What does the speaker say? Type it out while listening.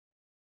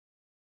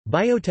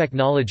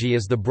Biotechnology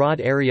is the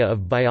broad area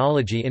of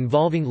biology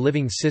involving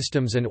living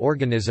systems and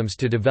organisms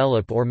to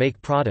develop or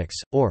make products,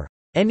 or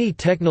any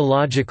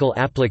technological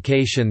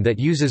application that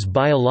uses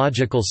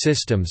biological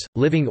systems,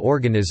 living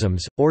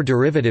organisms, or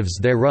derivatives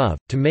thereof,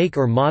 to make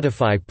or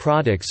modify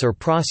products or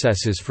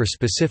processes for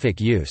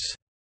specific use.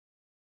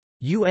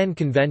 UN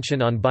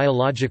Convention on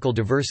Biological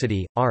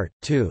Diversity, Art.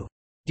 2.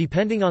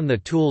 Depending on the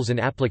tools and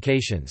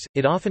applications,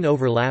 it often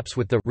overlaps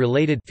with the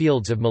related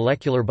fields of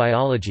molecular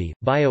biology,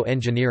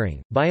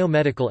 bioengineering,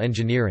 biomedical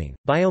engineering,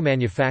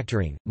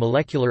 biomanufacturing,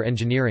 molecular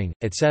engineering,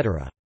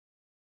 etc.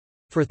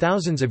 For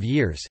thousands of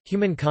years,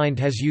 humankind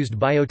has used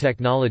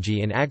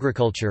biotechnology in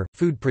agriculture,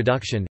 food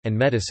production, and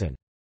medicine.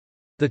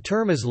 The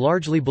term is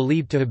largely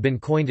believed to have been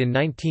coined in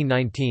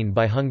 1919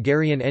 by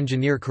Hungarian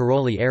engineer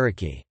Karoly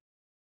Eréki.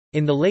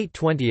 In the late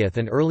 20th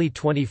and early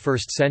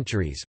 21st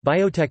centuries,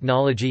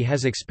 biotechnology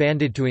has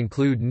expanded to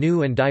include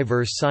new and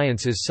diverse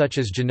sciences such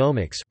as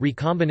genomics,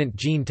 recombinant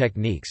gene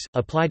techniques,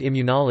 applied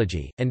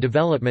immunology, and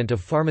development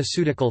of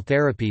pharmaceutical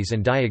therapies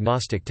and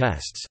diagnostic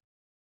tests.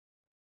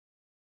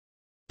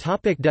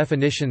 Topic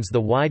definitions.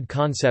 The wide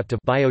concept of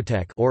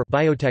biotech or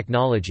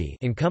biotechnology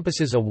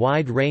encompasses a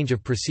wide range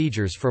of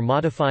procedures for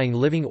modifying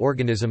living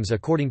organisms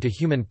according to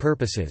human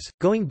purposes,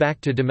 going back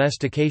to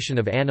domestication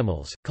of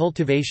animals,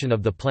 cultivation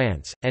of the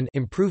plants, and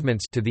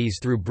improvements to these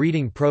through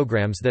breeding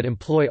programs that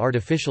employ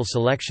artificial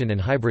selection and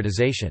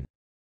hybridization.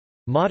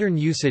 Modern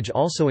usage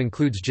also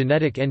includes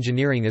genetic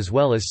engineering as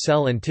well as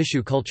cell and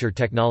tissue culture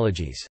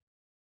technologies.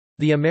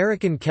 The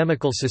American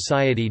Chemical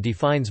Society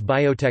defines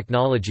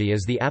biotechnology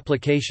as the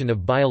application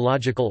of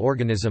biological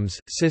organisms,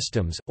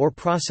 systems, or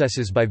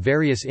processes by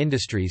various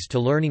industries to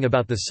learning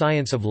about the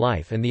science of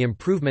life and the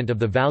improvement of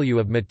the value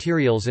of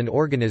materials and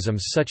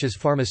organisms such as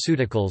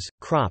pharmaceuticals,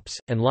 crops,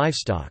 and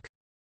livestock.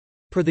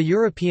 Per the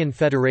European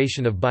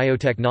Federation of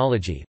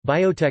Biotechnology,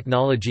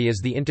 biotechnology is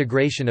the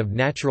integration of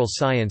natural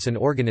science and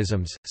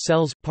organisms,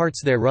 cells,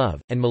 parts thereof,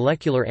 and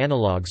molecular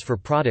analogues for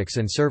products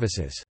and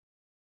services.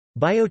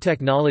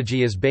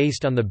 Biotechnology is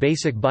based on the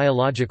basic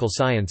biological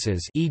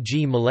sciences,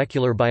 e.g.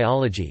 molecular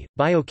biology,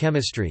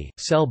 biochemistry,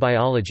 cell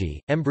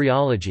biology,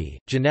 embryology,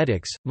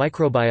 genetics,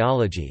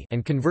 microbiology,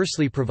 and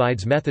conversely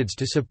provides methods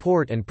to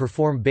support and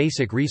perform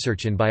basic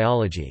research in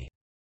biology.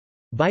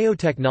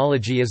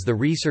 Biotechnology is the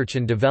research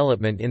and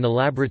development in the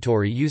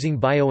laboratory using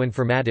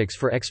bioinformatics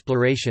for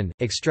exploration,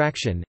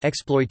 extraction,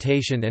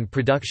 exploitation and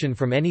production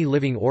from any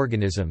living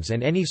organisms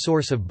and any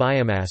source of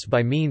biomass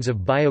by means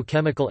of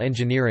biochemical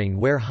engineering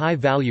where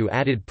high-value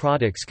added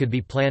products could be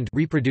planned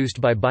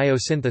reproduced by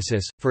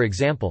biosynthesis, for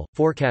example,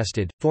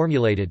 forecasted,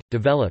 formulated,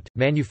 developed,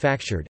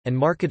 manufactured, and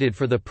marketed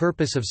for the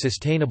purpose of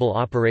sustainable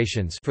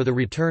operations for the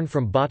return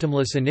from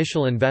bottomless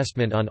initial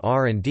investment on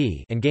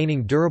R&D and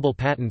gaining durable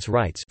patents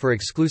rights for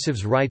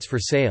exclusives rights for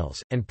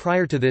sales, and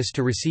prior to this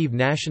to receive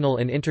national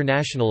and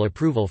international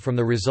approval from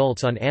the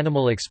results on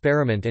animal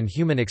experiment and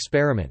human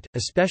experiment,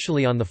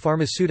 especially on the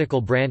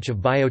pharmaceutical branch of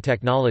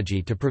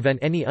biotechnology to prevent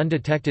any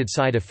undetected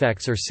side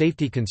effects or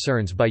safety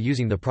concerns by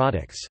using the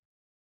products.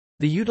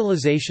 The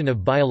utilization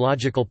of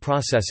biological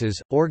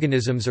processes,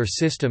 organisms or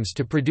systems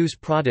to produce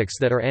products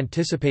that are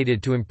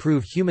anticipated to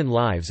improve human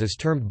lives is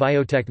termed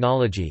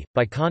biotechnology.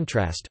 By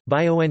contrast,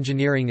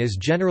 bioengineering is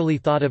generally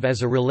thought of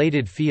as a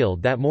related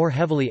field that more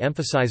heavily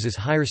emphasizes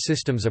higher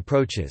systems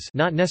approaches,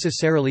 not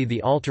necessarily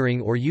the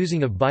altering or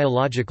using of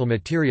biological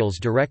materials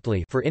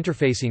directly for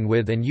interfacing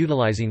with and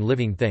utilizing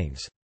living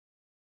things.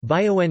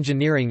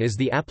 Bioengineering is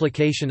the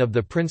application of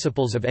the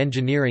principles of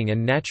engineering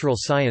and natural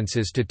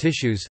sciences to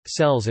tissues,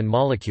 cells and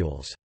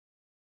molecules.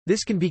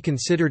 This can be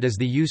considered as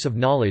the use of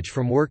knowledge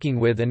from working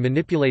with and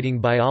manipulating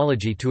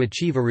biology to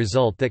achieve a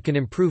result that can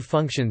improve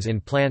functions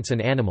in plants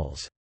and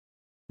animals.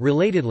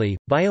 Relatedly,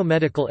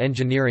 biomedical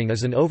engineering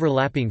is an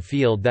overlapping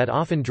field that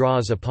often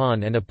draws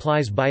upon and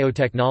applies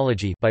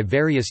biotechnology by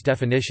various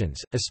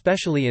definitions,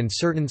 especially in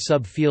certain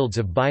subfields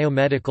of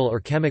biomedical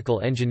or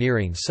chemical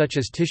engineering such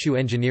as tissue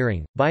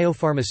engineering,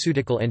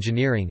 biopharmaceutical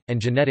engineering,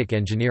 and genetic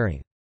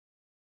engineering.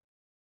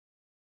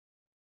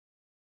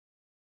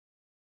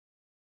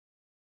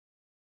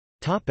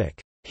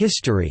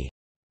 History.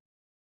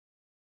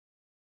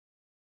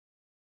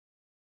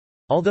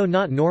 Although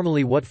not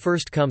normally what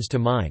first comes to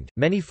mind,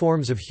 many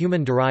forms of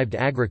human-derived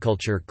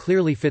agriculture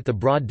clearly fit the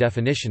broad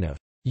definition of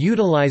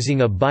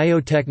utilizing a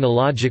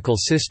biotechnological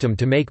system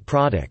to make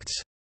products.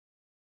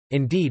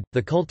 Indeed,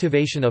 the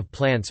cultivation of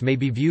plants may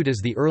be viewed as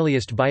the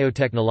earliest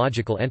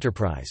biotechnological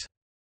enterprise.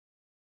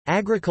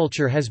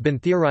 Agriculture has been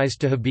theorized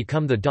to have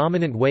become the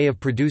dominant way of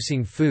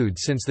producing food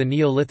since the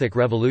Neolithic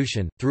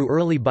Revolution. Through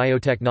early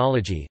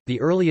biotechnology, the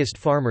earliest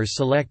farmers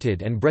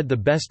selected and bred the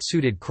best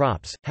suited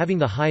crops, having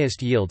the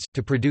highest yields,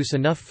 to produce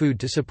enough food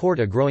to support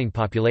a growing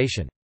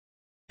population.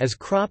 As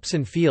crops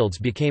and fields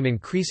became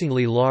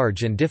increasingly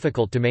large and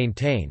difficult to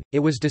maintain, it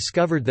was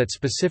discovered that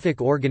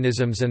specific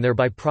organisms and their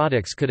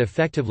byproducts could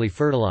effectively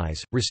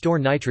fertilize, restore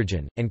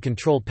nitrogen, and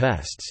control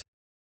pests.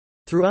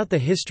 Throughout the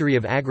history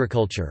of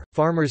agriculture,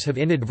 farmers have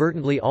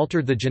inadvertently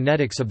altered the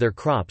genetics of their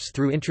crops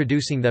through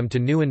introducing them to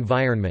new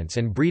environments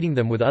and breeding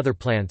them with other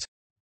plants,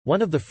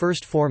 one of the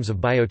first forms of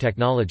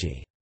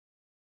biotechnology.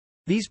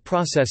 These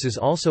processes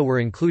also were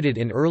included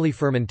in early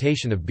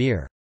fermentation of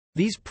beer.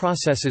 These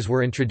processes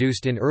were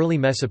introduced in early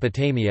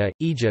Mesopotamia,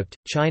 Egypt,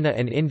 China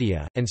and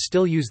India, and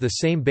still use the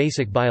same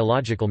basic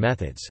biological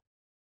methods.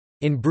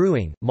 In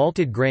brewing,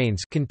 malted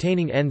grains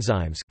containing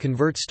enzymes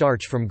convert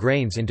starch from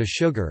grains into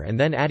sugar and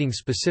then adding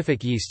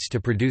specific yeasts to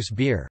produce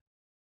beer.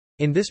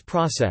 In this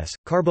process,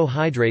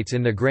 carbohydrates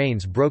in the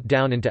grains broke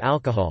down into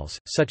alcohols,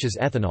 such as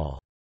ethanol.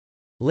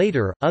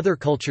 Later, other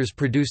cultures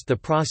produced the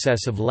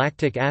process of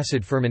lactic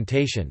acid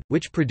fermentation,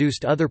 which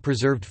produced other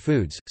preserved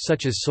foods,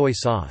 such as soy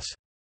sauce.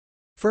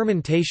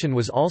 Fermentation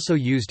was also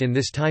used in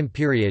this time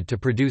period to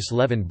produce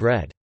leavened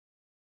bread.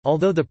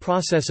 Although the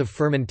process of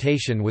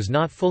fermentation was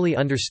not fully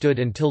understood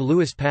until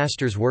Louis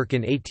Pasteur's work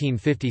in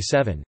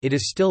 1857, it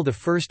is still the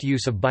first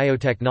use of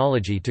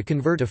biotechnology to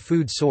convert a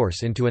food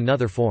source into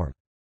another form.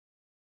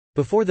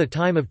 Before the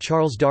time of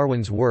Charles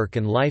Darwin's work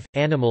and life,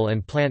 animal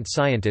and plant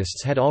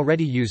scientists had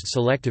already used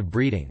selective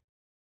breeding.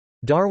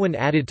 Darwin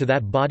added to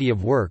that body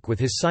of work with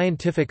his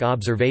scientific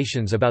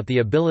observations about the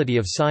ability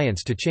of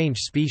science to change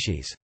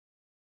species.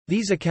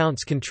 These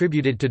accounts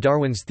contributed to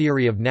Darwin's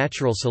theory of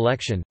natural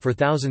selection. For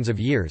thousands of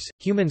years,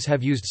 humans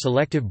have used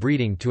selective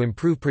breeding to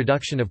improve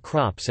production of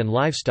crops and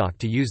livestock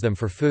to use them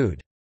for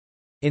food.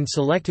 In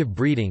selective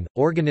breeding,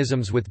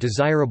 organisms with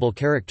desirable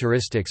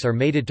characteristics are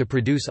mated to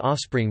produce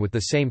offspring with the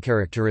same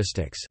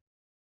characteristics.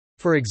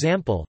 For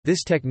example,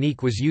 this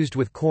technique was used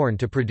with corn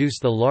to produce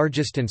the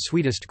largest and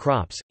sweetest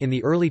crops. In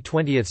the early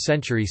 20th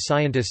century,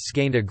 scientists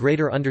gained a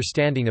greater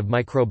understanding of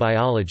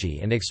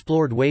microbiology and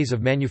explored ways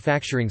of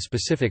manufacturing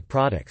specific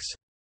products.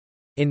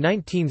 In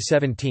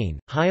 1917,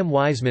 Chaim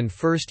Weizmann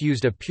first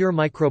used a pure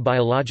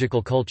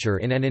microbiological culture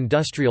in an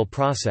industrial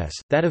process,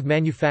 that of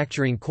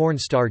manufacturing corn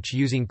starch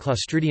using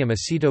Clostridium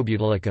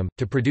acetobutylicum,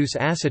 to produce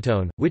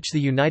acetone, which the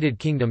United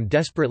Kingdom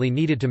desperately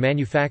needed to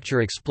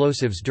manufacture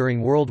explosives during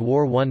World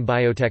War I.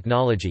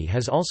 Biotechnology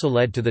has also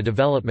led to the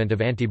development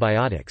of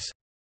antibiotics.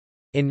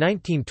 In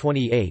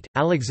 1928,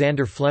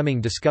 Alexander Fleming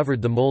discovered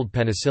the mold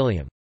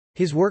penicillium.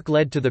 His work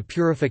led to the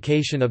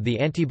purification of the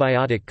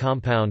antibiotic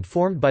compound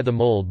formed by the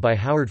mold by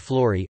Howard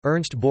Florey,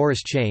 Ernst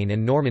Boris Chain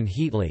and Norman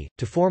Heatley,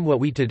 to form what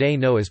we today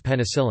know as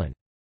penicillin.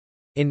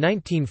 In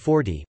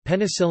 1940,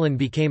 penicillin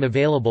became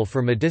available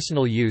for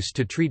medicinal use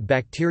to treat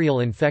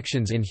bacterial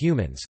infections in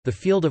humans. The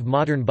field of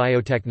modern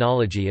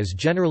biotechnology is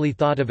generally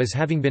thought of as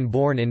having been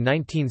born in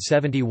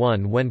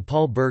 1971 when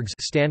Paul Berg's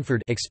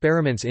Stanford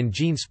experiments in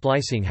gene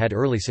splicing had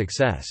early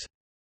success.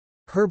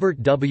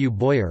 Herbert W.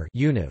 Boyer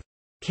Univ.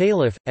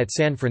 Califf, at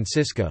San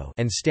Francisco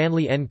and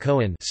Stanley N.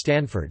 Cohen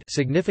Stanford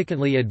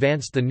significantly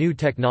advanced the new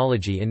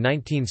technology in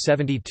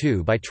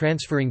 1972 by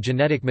transferring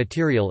genetic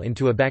material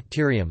into a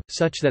bacterium,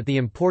 such that the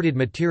imported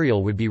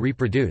material would be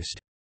reproduced.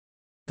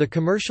 The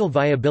commercial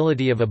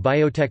viability of a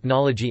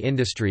biotechnology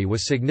industry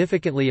was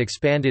significantly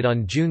expanded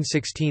on June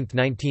 16,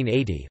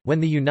 1980,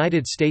 when the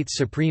United States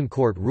Supreme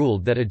Court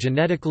ruled that a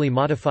genetically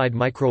modified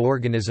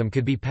microorganism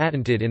could be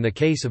patented in the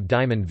case of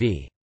Diamond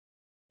v.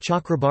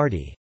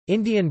 Chakrabarty.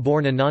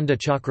 Indian-born Ananda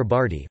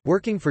Chakrabarty,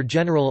 working for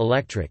General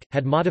Electric,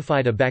 had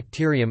modified a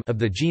bacterium of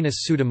the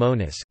genus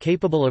Pseudomonas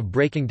capable of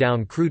breaking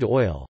down crude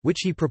oil,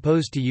 which he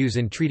proposed to use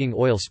in treating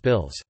oil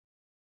spills.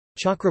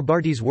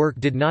 Chakrabarty's work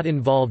did not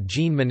involve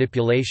gene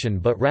manipulation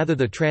but rather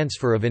the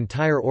transfer of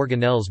entire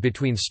organelles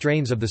between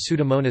strains of the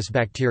Pseudomonas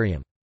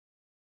bacterium.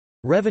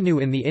 Revenue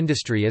in the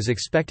industry is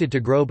expected to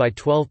grow by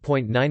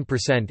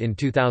 12.9% in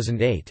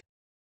 2008.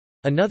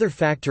 Another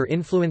factor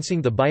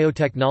influencing the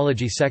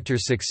biotechnology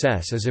sector's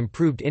success is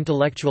improved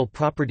intellectual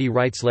property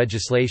rights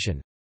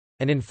legislation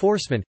and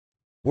enforcement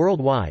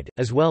worldwide,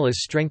 as well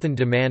as strengthened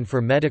demand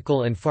for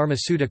medical and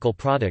pharmaceutical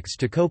products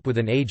to cope with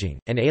an aging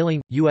and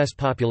ailing U.S.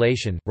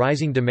 population.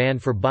 Rising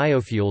demand for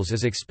biofuels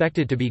is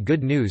expected to be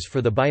good news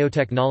for the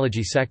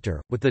biotechnology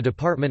sector, with the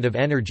Department of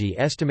Energy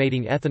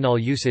estimating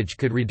ethanol usage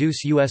could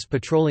reduce U.S.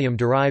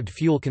 petroleum-derived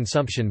fuel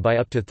consumption by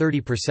up to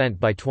 30%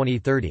 by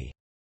 2030.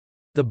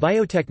 The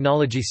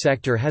biotechnology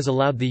sector has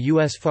allowed the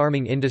U.S.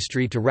 farming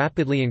industry to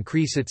rapidly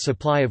increase its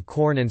supply of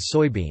corn and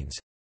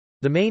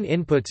soybeans—the main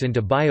inputs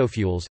into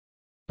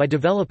biofuels—by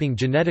developing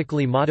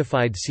genetically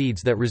modified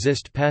seeds that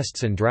resist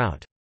pests and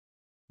drought.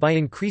 By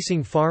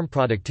increasing farm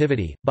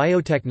productivity,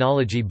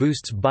 biotechnology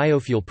boosts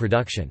biofuel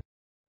production.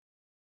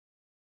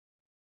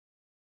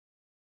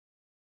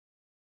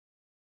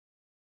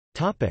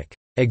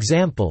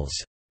 Examples.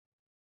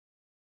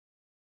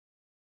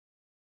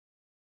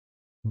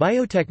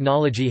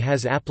 Biotechnology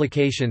has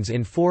applications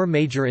in 4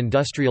 major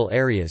industrial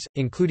areas,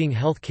 including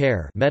health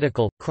care,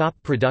 medical, crop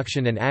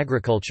production and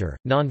agriculture,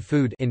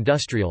 non-food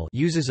industrial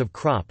uses of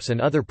crops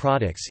and other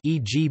products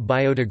e.g.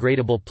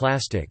 biodegradable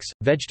plastics,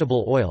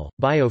 vegetable oil,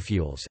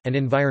 biofuels, and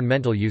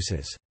environmental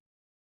uses.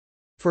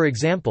 For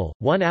example,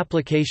 one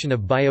application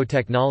of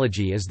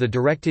biotechnology is the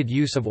directed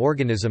use of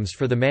organisms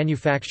for the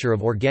manufacture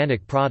of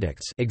organic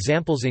products.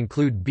 Examples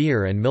include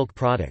beer and milk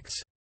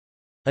products.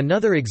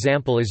 Another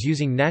example is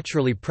using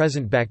naturally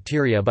present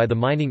bacteria by the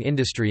mining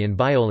industry in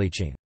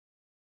bioleaching.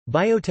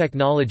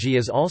 Biotechnology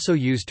is also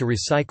used to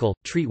recycle,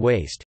 treat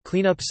waste,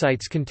 clean up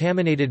sites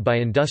contaminated by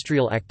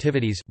industrial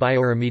activities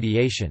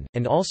bioremediation,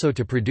 and also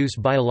to produce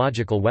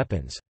biological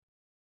weapons.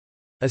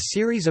 A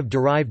series of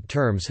derived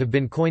terms have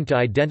been coined to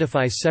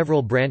identify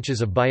several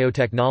branches of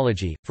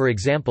biotechnology, for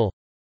example,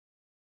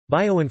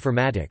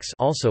 bioinformatics,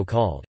 also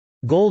called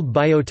gold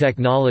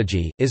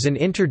biotechnology, is an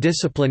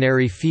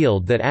interdisciplinary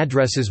field that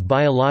addresses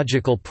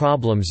biological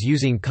problems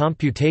using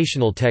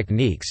computational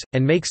techniques,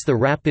 and makes the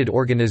rapid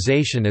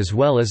organization as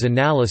well as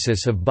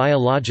analysis of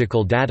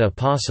biological data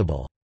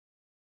possible.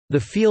 The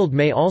field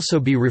may also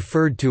be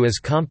referred to as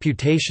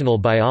computational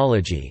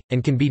biology,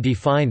 and can be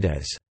defined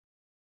as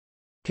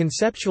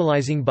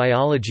conceptualizing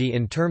biology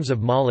in terms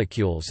of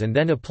molecules and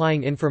then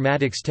applying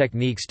informatics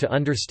techniques to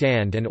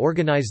understand and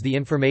organize the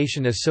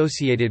information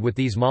associated with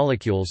these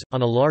molecules.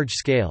 On a large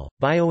scale,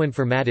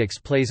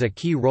 bioinformatics plays a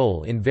key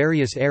role in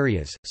various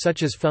areas,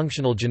 such as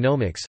functional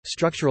genomics,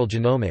 structural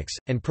genomics,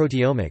 and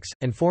proteomics,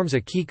 and forms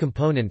a key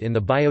component in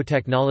the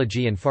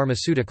biotechnology and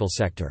pharmaceutical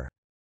sector.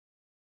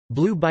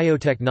 Blue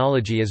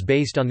biotechnology is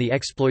based on the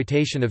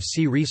exploitation of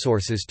sea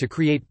resources to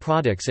create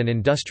products and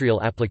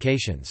industrial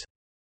applications.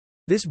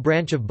 This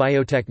branch of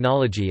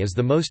biotechnology is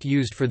the most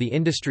used for the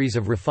industries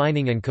of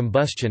refining and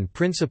combustion,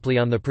 principally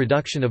on the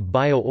production of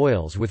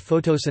bio-oils with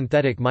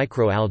photosynthetic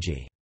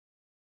microalgae.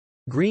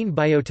 Green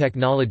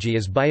biotechnology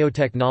is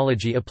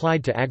biotechnology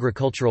applied to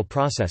agricultural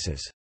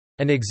processes.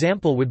 An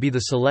example would be the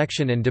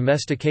selection and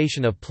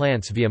domestication of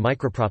plants via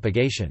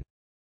micropropagation.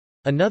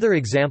 Another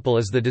example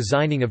is the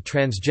designing of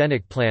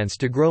transgenic plants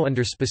to grow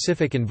under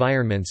specific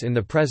environments in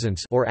the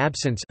presence or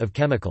absence of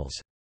chemicals.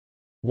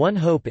 One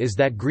hope is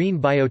that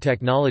green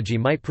biotechnology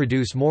might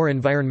produce more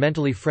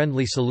environmentally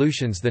friendly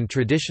solutions than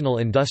traditional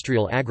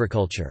industrial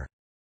agriculture.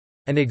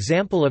 An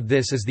example of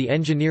this is the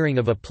engineering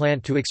of a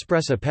plant to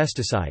express a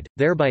pesticide,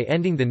 thereby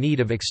ending the need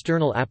of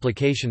external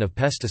application of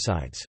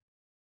pesticides.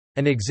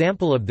 An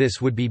example of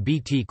this would be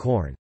Bt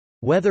corn.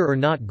 Whether or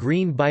not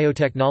green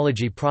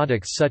biotechnology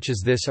products such as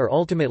this are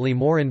ultimately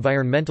more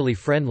environmentally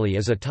friendly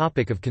is a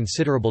topic of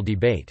considerable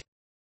debate.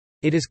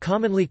 It is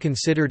commonly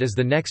considered as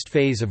the next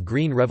phase of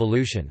green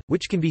revolution,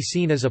 which can be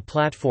seen as a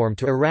platform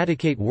to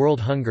eradicate world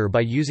hunger by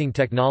using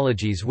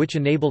technologies which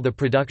enable the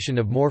production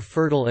of more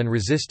fertile and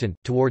resistant,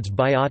 towards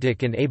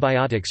biotic and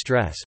abiotic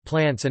stress,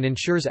 plants and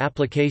ensures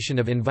application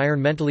of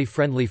environmentally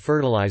friendly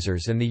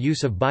fertilizers and the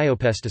use of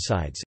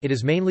biopesticides. It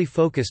is mainly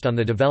focused on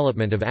the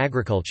development of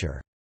agriculture.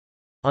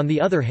 On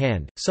the other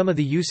hand, some of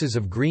the uses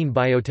of green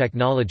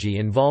biotechnology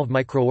involve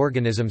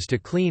microorganisms to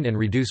clean and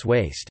reduce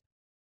waste.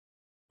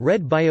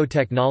 Red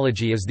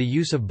biotechnology is the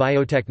use of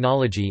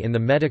biotechnology in the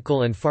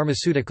medical and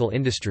pharmaceutical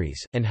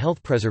industries, and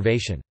health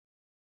preservation.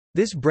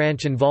 This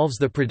branch involves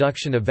the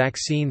production of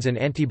vaccines and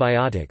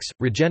antibiotics,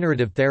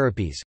 regenerative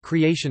therapies,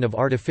 creation of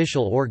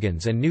artificial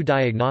organs and new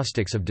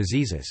diagnostics of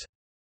diseases.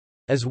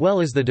 As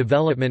well as the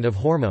development of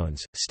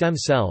hormones, stem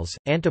cells,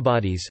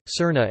 antibodies,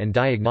 siRNA and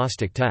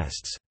diagnostic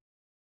tests.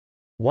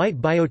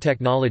 White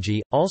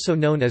biotechnology, also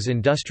known as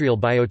industrial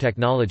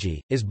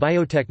biotechnology, is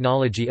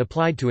biotechnology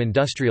applied to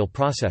industrial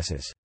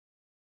processes.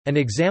 An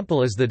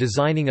example is the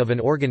designing of an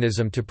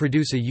organism to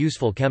produce a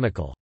useful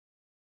chemical.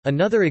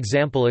 Another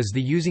example is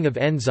the using of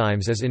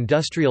enzymes as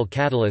industrial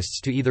catalysts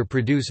to either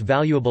produce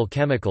valuable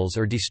chemicals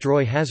or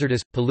destroy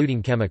hazardous,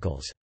 polluting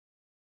chemicals.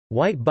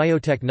 White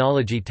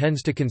biotechnology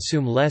tends to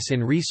consume less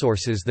in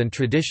resources than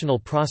traditional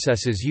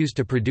processes used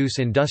to produce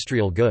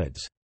industrial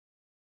goods.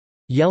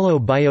 Yellow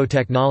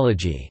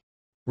biotechnology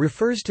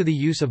refers to the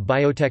use of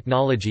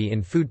biotechnology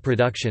in food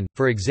production,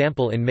 for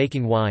example in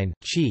making wine,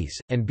 cheese,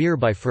 and beer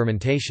by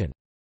fermentation.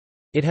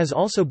 It has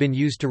also been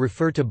used to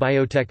refer to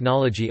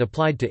biotechnology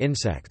applied to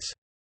insects.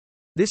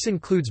 This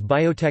includes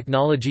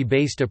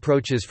biotechnology-based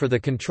approaches for the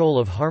control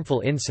of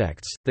harmful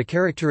insects, the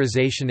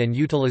characterization and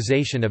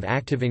utilization of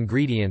active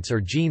ingredients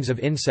or genes of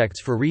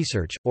insects for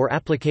research, or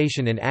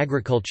application in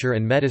agriculture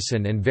and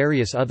medicine and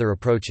various other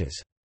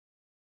approaches.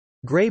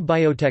 Gray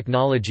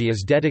biotechnology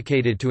is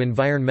dedicated to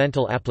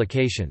environmental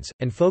applications,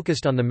 and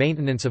focused on the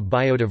maintenance of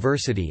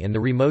biodiversity and the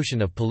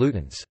remotion of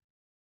pollutants.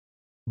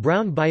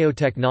 Brown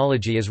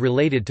biotechnology is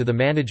related to the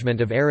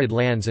management of arid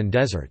lands and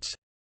deserts.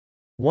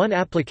 One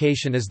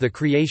application is the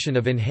creation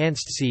of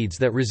enhanced seeds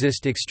that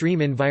resist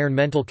extreme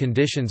environmental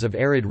conditions of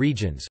arid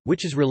regions,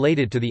 which is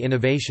related to the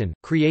innovation,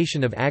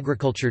 creation of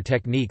agriculture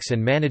techniques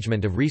and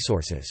management of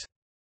resources.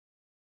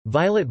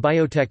 Violet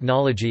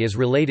biotechnology is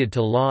related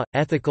to law,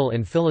 ethical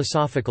and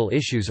philosophical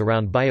issues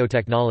around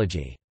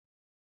biotechnology.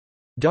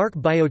 Dark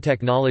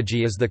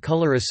biotechnology is the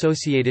color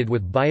associated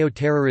with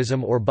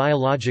bioterrorism or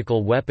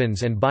biological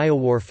weapons and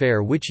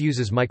biowarfare, which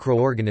uses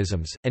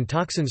microorganisms, and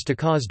toxins to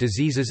cause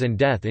diseases and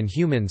death in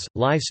humans,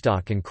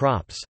 livestock and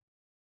crops.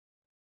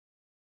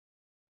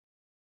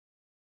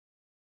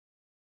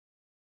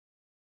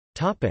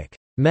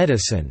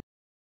 Medicine.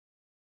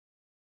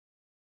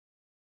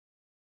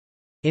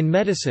 In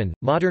medicine,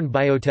 modern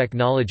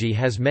biotechnology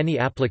has many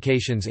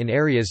applications in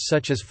areas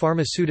such as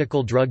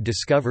pharmaceutical drug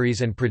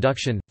discoveries and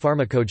production,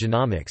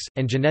 pharmacogenomics,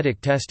 and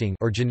genetic testing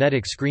or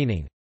genetic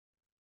screening.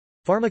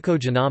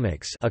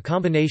 Pharmacogenomics, a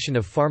combination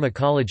of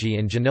pharmacology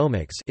and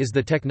genomics, is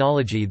the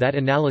technology that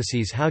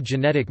analyses how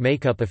genetic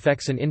makeup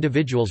affects an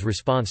individual's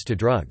response to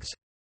drugs.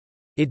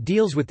 It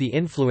deals with the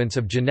influence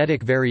of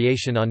genetic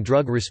variation on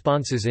drug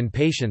responses in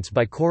patients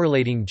by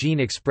correlating gene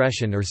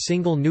expression or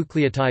single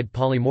nucleotide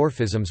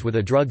polymorphisms with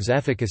a drug's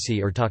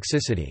efficacy or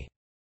toxicity.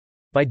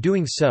 By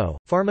doing so,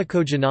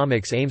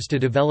 pharmacogenomics aims to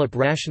develop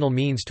rational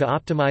means to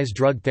optimize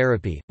drug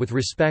therapy, with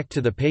respect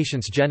to the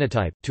patient's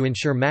genotype, to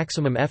ensure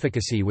maximum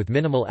efficacy with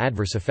minimal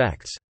adverse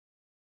effects.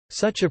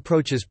 Such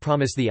approaches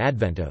promise the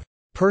advent of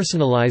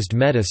personalized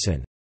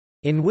medicine,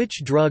 in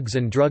which drugs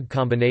and drug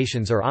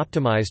combinations are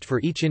optimized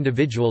for each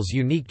individual's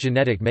unique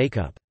genetic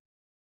makeup.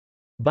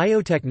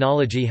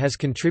 Biotechnology has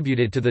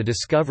contributed to the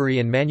discovery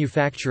and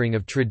manufacturing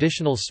of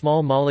traditional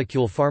small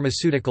molecule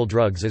pharmaceutical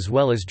drugs as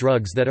well as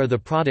drugs that are the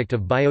product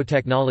of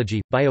biotechnology,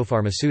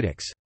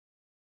 biopharmaceutics.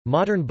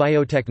 Modern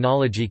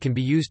biotechnology can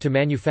be used to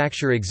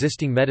manufacture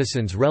existing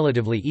medicines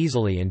relatively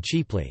easily and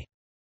cheaply.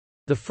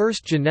 The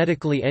first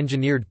genetically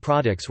engineered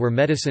products were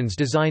medicines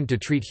designed to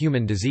treat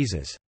human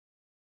diseases.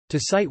 To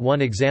cite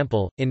one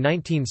example, in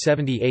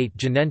 1978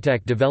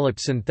 Genentech developed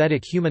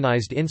synthetic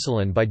humanized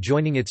insulin by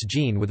joining its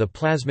gene with a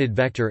plasmid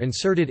vector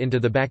inserted into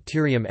the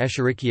bacterium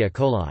Escherichia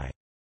coli.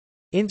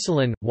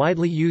 Insulin,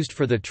 widely used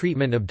for the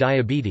treatment of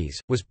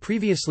diabetes, was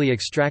previously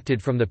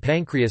extracted from the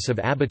pancreas of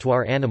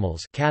abattoir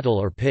animals,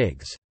 cattle or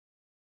pigs.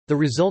 The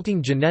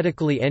resulting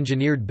genetically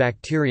engineered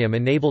bacterium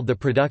enabled the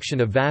production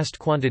of vast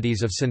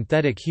quantities of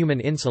synthetic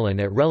human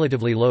insulin at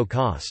relatively low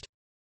cost.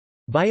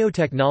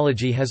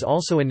 Biotechnology has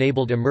also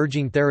enabled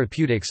emerging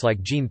therapeutics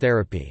like gene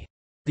therapy.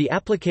 The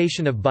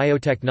application of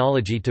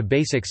biotechnology to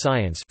basic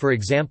science, for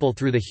example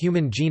through the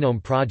Human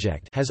Genome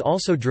Project, has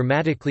also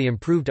dramatically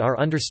improved our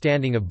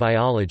understanding of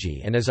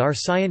biology, and as our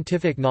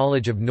scientific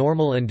knowledge of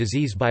normal and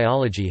disease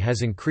biology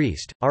has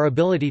increased, our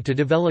ability to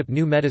develop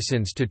new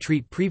medicines to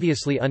treat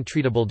previously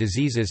untreatable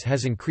diseases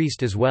has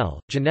increased as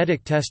well.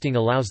 Genetic testing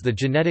allows the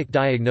genetic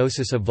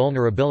diagnosis of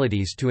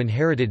vulnerabilities to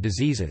inherited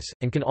diseases,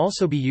 and can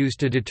also be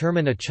used to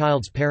determine a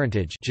child's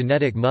parentage,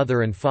 genetic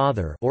mother and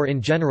father, or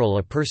in general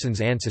a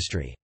person's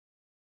ancestry.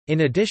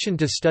 In addition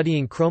to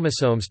studying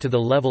chromosomes to the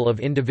level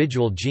of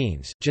individual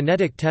genes,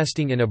 genetic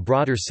testing in a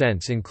broader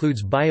sense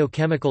includes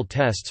biochemical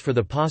tests for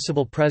the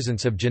possible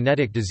presence of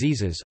genetic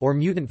diseases, or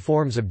mutant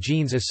forms of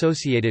genes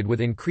associated with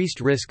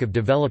increased risk of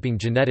developing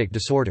genetic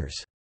disorders.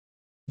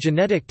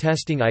 Genetic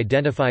testing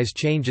identifies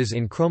changes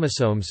in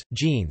chromosomes,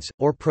 genes,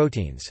 or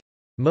proteins.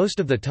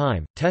 Most of the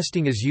time,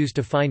 testing is used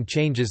to find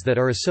changes that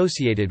are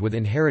associated with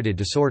inherited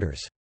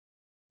disorders.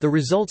 The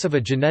results of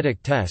a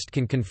genetic test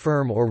can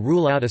confirm or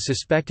rule out a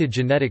suspected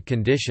genetic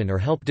condition or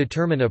help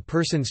determine a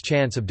person's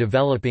chance of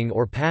developing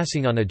or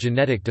passing on a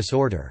genetic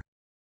disorder.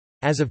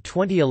 As of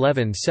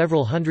 2011,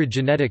 several hundred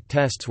genetic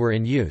tests were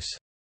in use.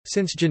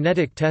 Since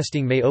genetic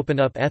testing may open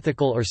up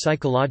ethical or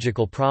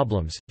psychological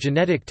problems,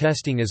 genetic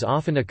testing is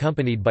often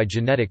accompanied by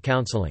genetic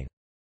counseling.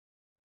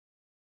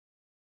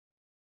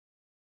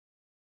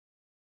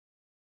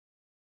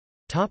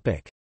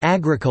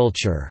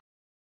 Agriculture.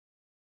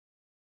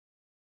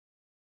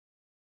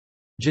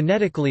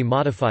 Genetically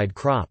modified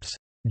crops,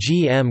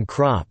 GM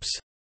crops,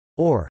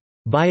 or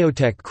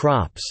biotech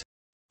crops,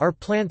 are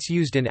plants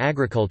used in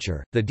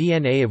agriculture, the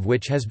DNA of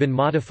which has been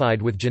modified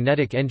with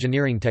genetic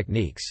engineering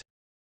techniques.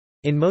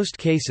 In most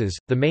cases,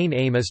 the main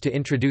aim is to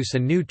introduce a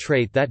new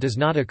trait that does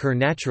not occur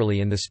naturally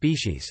in the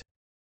species.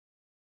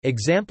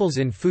 Examples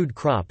in food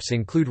crops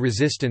include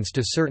resistance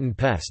to certain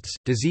pests,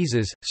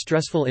 diseases,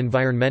 stressful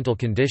environmental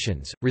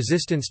conditions,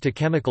 resistance to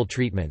chemical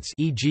treatments,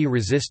 e.g.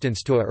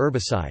 resistance to a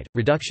herbicide,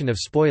 reduction of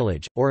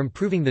spoilage, or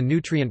improving the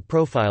nutrient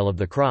profile of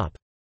the crop.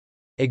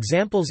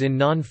 Examples in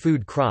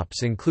non-food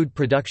crops include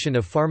production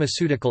of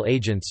pharmaceutical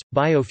agents,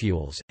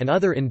 biofuels, and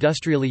other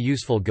industrially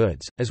useful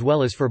goods, as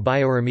well as for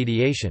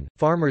bioremediation.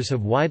 Farmers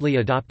have widely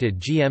adopted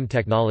GM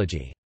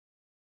technology.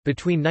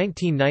 Between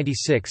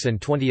 1996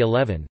 and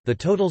 2011, the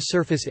total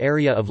surface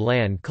area of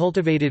land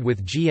cultivated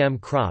with GM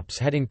crops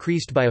had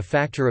increased by a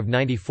factor of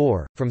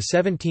 94, from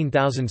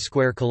 17,000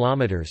 square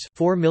kilometers,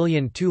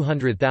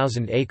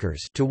 4,200,000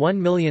 acres, to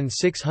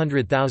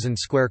 1,600,000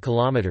 square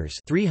kilometers,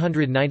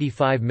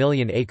 395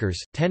 million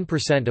acres.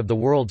 10% of the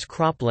world's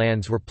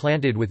croplands were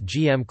planted with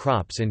GM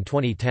crops in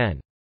 2010.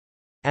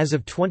 As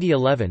of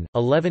 2011,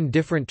 11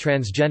 different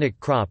transgenic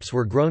crops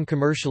were grown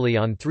commercially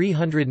on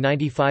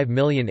 395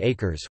 million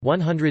acres,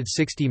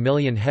 160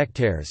 million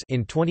hectares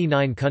in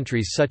 29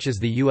 countries such as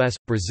the US,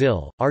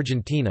 Brazil,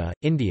 Argentina,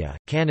 India,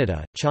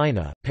 Canada,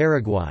 China,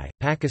 Paraguay,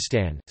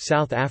 Pakistan,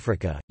 South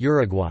Africa,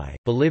 Uruguay,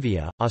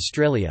 Bolivia,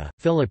 Australia,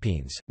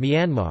 Philippines,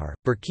 Myanmar,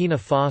 Burkina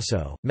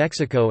Faso,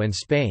 Mexico and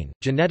Spain.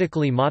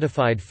 Genetically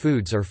modified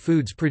foods are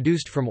foods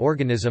produced from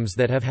organisms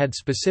that have had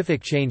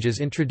specific changes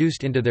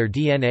introduced into their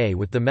DNA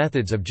with the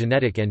methods of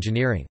genetic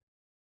engineering.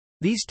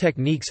 These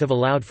techniques have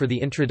allowed for the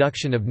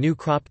introduction of new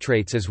crop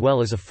traits as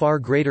well as a far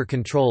greater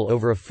control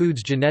over a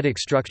food's genetic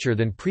structure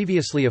than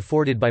previously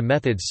afforded by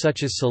methods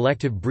such as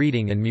selective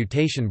breeding and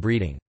mutation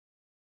breeding.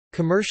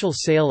 Commercial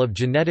sale of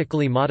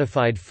genetically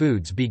modified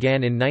foods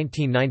began in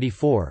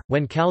 1994,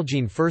 when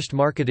Calgene first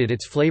marketed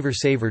its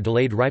flavor-saver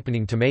delayed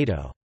ripening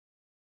tomato.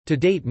 To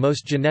date,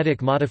 most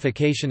genetic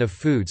modification of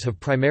foods have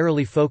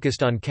primarily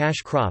focused on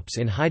cash crops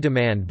in high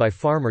demand by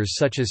farmers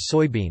such as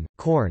soybean,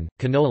 corn,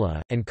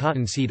 canola, and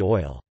cottonseed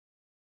oil.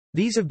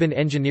 These have been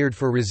engineered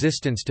for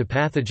resistance to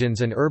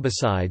pathogens and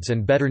herbicides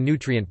and better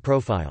nutrient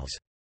profiles.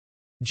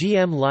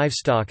 GM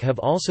livestock have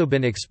also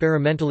been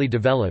experimentally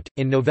developed.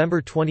 In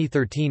November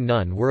 2013,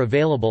 none were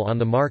available on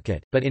the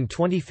market, but in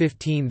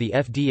 2015, the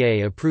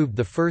FDA approved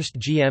the first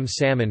GM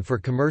salmon for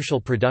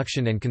commercial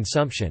production and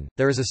consumption.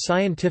 There is a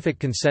scientific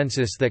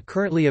consensus that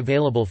currently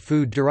available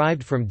food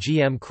derived from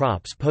GM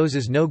crops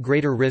poses no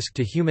greater risk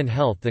to human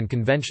health than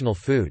conventional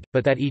food,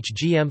 but that each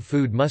GM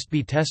food must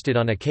be tested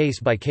on a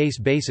case-by-case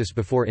basis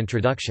before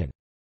introduction.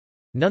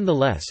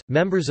 Nonetheless,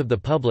 members of the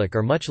public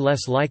are much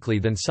less likely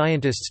than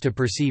scientists to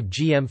perceive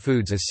GM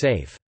foods as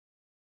safe.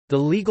 The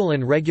legal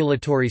and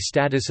regulatory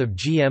status of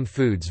GM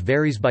foods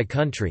varies by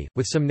country,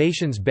 with some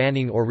nations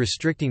banning or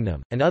restricting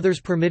them, and others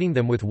permitting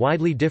them with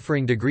widely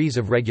differing degrees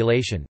of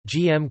regulation.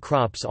 GM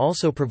crops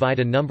also provide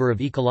a number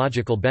of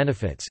ecological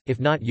benefits, if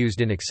not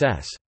used in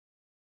excess.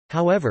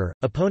 However,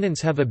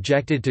 opponents have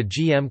objected to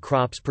GM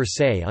crops per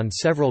se on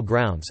several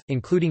grounds,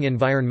 including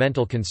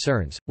environmental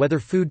concerns, whether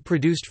food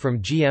produced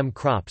from GM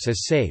crops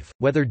is safe,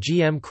 whether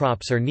GM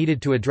crops are needed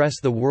to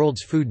address the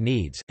world's food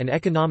needs, and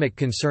economic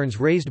concerns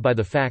raised by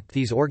the fact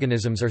these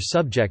organisms are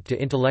subject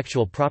to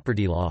intellectual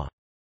property law.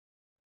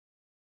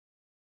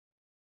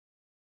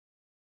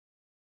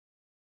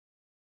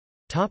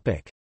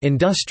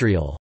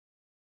 Industrial.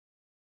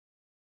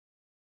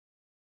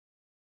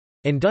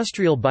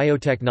 Industrial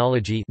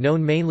biotechnology,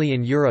 known mainly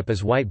in Europe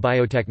as white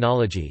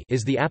biotechnology,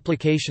 is the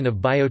application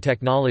of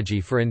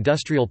biotechnology for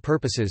industrial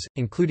purposes,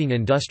 including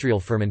industrial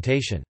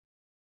fermentation.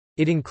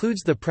 It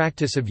includes the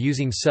practice of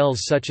using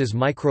cells such as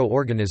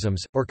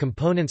microorganisms, or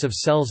components of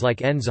cells like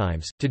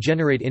enzymes, to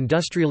generate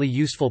industrially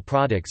useful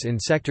products in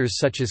sectors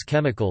such as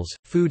chemicals,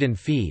 food and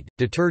feed,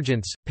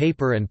 detergents,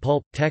 paper and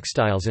pulp,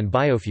 textiles and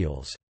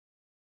biofuels.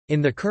 In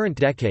the current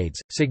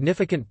decades,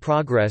 significant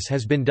progress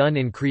has been done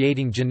in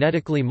creating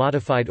genetically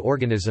modified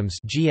organisms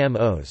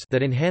 (GMOs)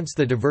 that enhance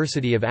the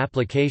diversity of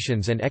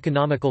applications and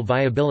economical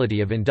viability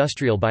of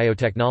industrial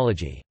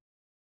biotechnology.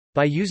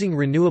 By using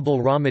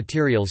renewable raw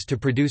materials to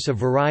produce a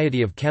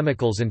variety of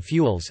chemicals and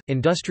fuels,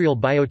 industrial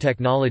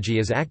biotechnology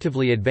is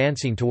actively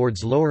advancing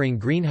towards lowering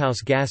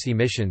greenhouse gas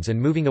emissions and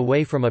moving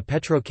away from a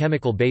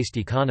petrochemical-based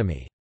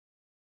economy.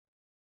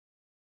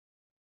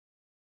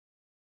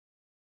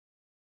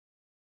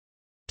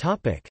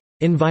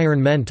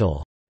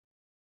 Environmental.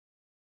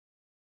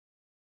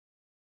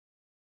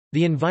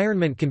 The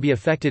environment can be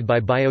affected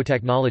by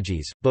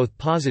biotechnologies, both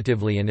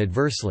positively and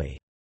adversely.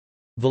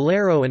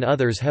 Valero and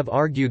others have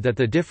argued that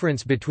the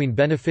difference between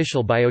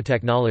beneficial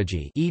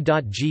biotechnology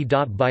 (e.g.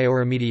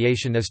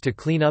 bioremediation is to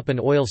clean up an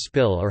oil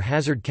spill or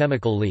hazard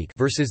chemical leak)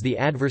 versus the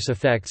adverse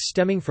effects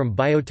stemming from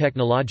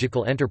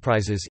biotechnological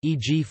enterprises,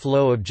 e.g.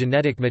 flow of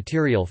genetic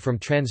material from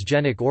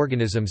transgenic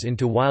organisms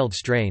into wild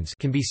strains,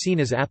 can be seen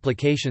as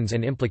applications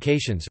and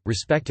implications,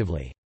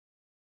 respectively.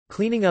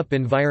 Cleaning up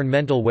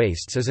environmental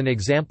wastes is an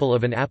example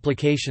of an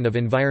application of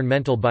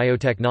environmental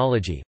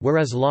biotechnology,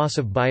 whereas loss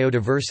of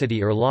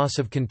biodiversity or loss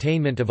of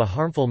containment of a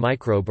harmful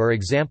microbe are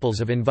examples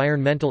of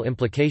environmental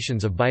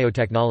implications of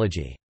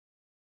biotechnology.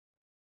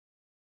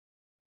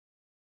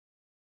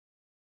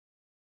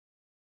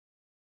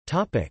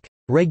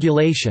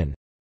 Regulation.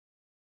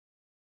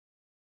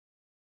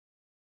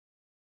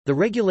 The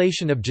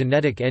regulation of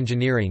genetic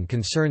engineering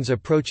concerns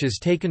approaches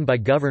taken by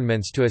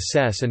governments to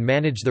assess and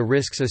manage the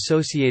risks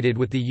associated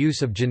with the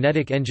use of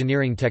genetic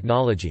engineering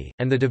technology,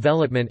 and the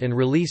development and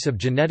release of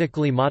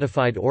genetically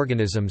modified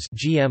organisms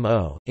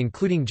 (GMO),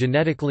 including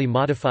genetically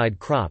modified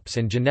crops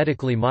and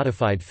genetically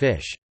modified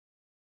fish.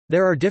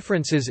 There are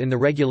differences in the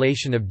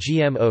regulation of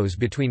GMOs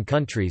between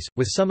countries,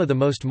 with some of the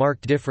most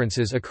marked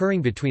differences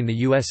occurring between the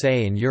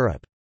USA and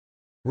Europe.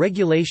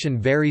 Regulation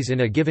varies in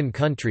a given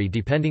country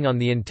depending on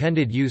the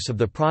intended use of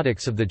the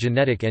products of the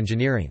genetic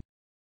engineering.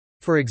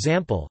 For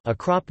example, a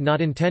crop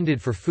not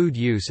intended for food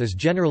use is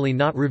generally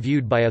not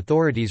reviewed by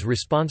authorities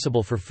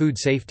responsible for food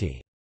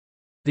safety.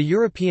 The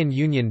European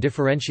Union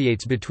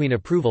differentiates between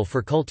approval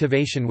for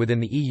cultivation within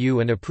the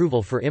EU and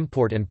approval for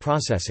import and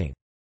processing.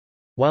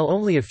 While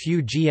only a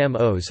few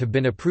GMOs have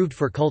been approved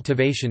for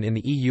cultivation in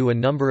the EU, a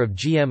number of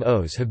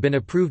GMOs have been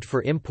approved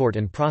for import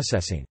and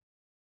processing.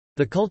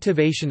 The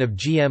cultivation of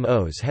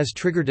GMOs has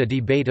triggered a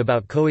debate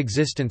about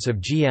coexistence of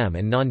GM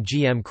and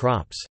non-GM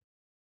crops.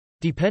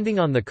 Depending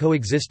on the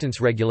coexistence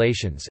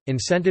regulations,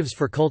 incentives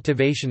for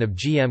cultivation of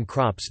GM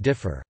crops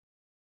differ.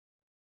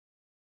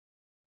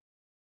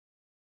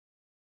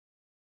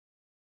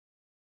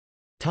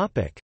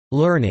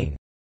 Learning.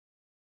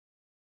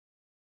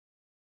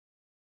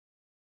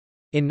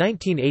 In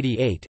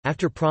 1988,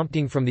 after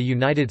prompting from the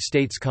United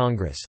States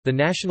Congress, the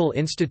National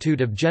Institute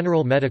of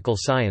General Medical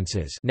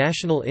Sciences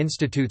National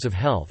Institutes of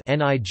Health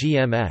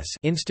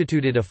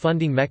instituted a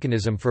funding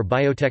mechanism for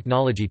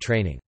biotechnology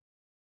training.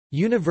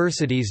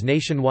 Universities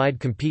nationwide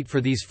compete for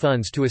these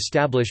funds to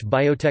establish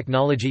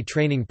biotechnology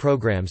training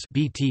programs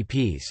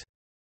 (BTPs).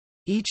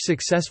 Each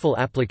successful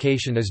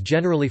application is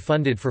generally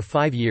funded for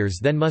 5 years,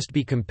 then must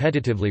be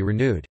competitively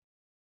renewed.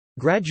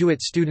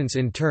 Graduate students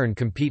in turn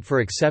compete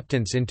for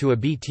acceptance into a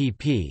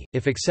BTP.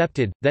 If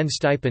accepted, then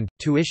stipend,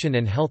 tuition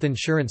and health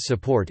insurance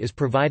support is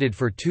provided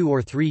for 2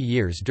 or 3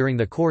 years during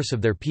the course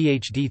of their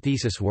PhD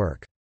thesis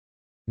work.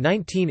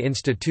 19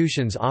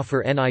 institutions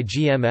offer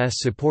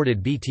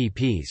NIGMS-supported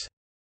BTPs.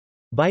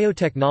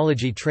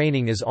 Biotechnology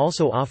training is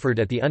also offered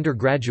at the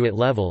undergraduate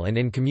level and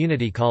in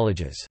community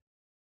colleges.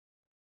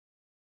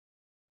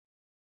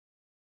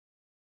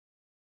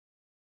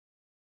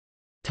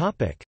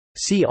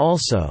 See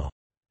also: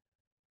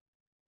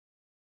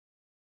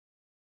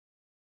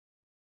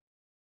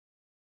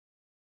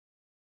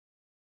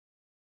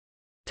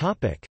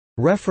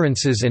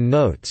 References and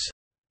notes.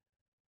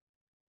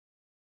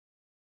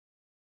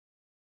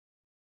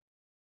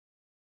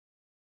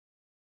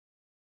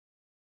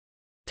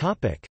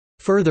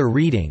 Further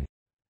reading.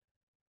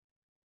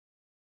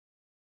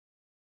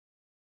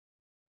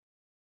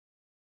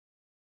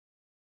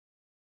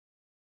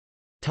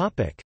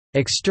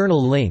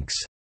 External links.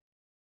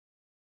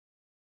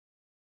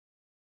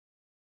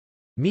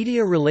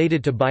 Media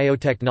related to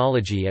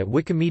biotechnology at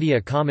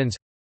Wikimedia Commons.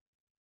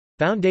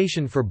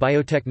 Foundation for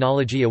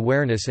Biotechnology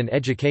Awareness and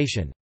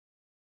Education.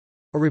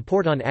 A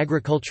report on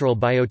agricultural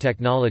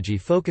biotechnology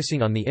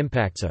focusing on the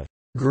impacts of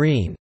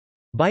green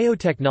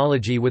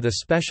biotechnology with a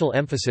special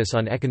emphasis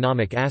on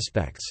economic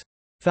aspects.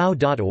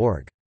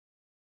 FAO.org.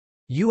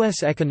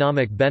 U.S.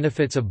 Economic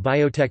Benefits of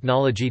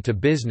Biotechnology to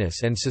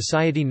Business and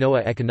Society.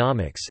 NOAA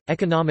Economics,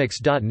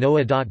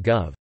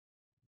 economics.noaa.gov.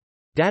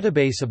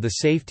 Database of the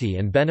Safety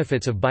and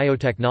Benefits of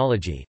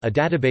Biotechnology, a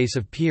database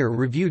of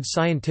peer-reviewed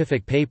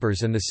scientific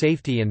papers and the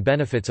safety and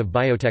benefits of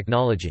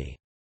biotechnology.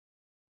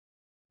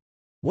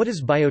 What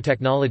is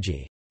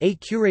biotechnology? A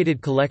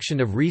curated collection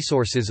of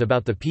resources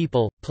about the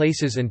people,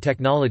 places and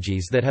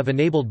technologies that have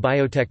enabled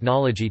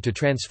biotechnology to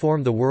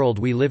transform the world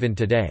we live in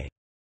today.